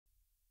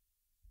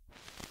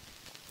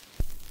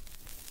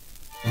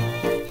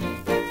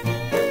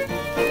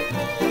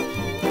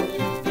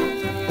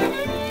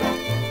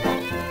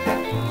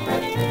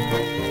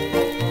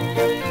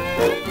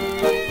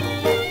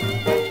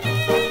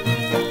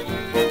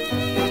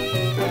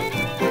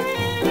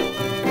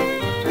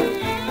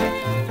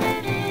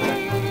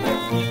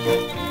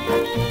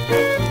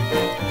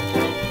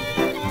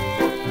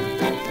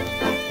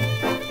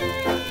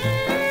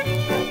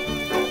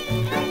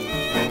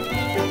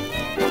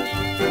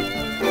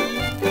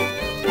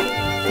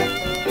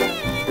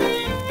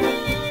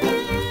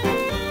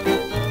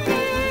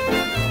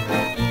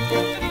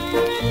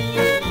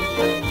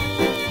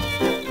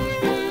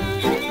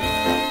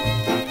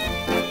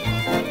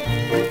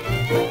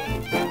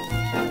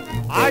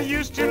I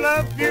used to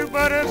love you,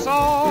 but it's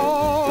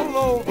all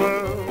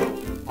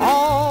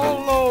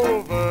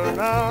over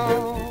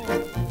now.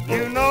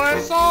 You know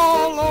it's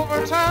all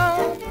over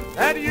town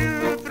that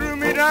you threw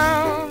me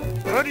down,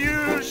 but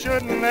you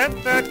shouldn't let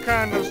that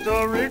kind of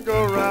story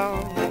go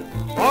round.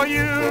 For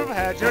you've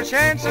had your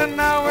chance and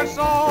now it's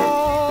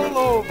all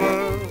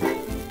over.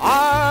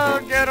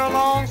 I'll get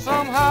along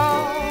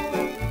somehow.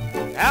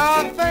 There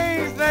are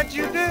things that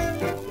you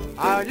did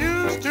I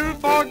used to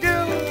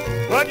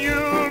forgive, but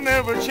you'll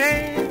never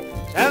change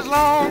as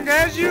long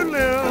as you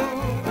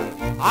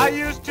live. I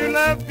used to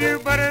love you,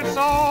 but it's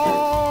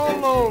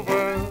all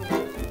over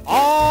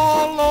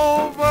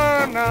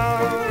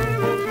now.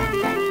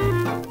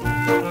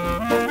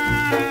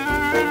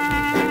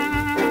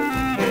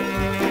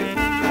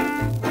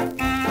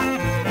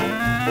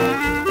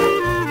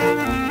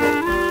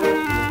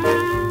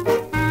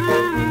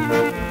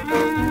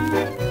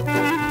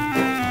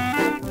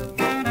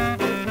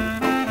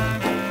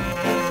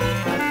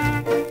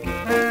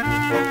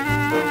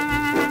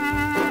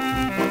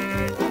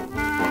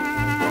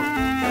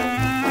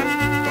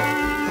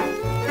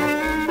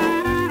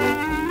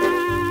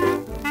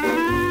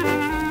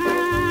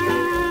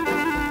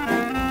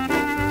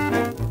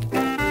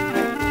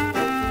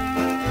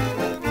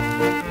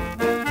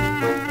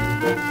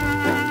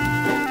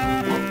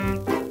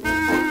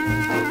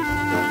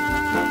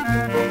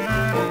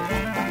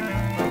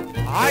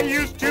 I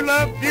used to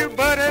love you,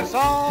 but it's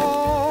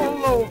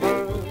all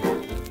over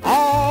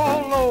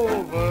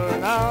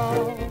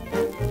now.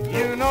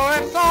 You know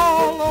it's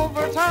all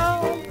over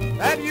town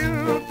that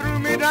you threw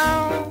me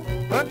down,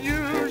 but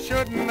you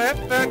shouldn't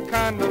let that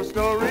kind of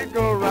story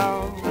go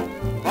round.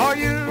 For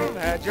you've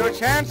had your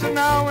chance and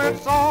now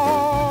it's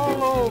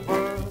all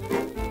over.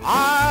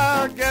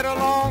 I'll get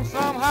along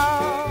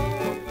somehow.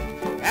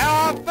 There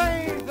are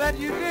things that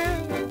you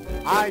did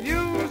I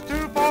used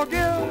to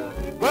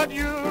forgive, but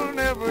you'll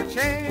never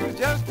change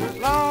just as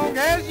long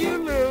as you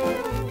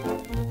live.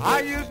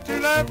 I used to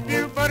love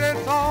you, but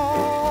it's all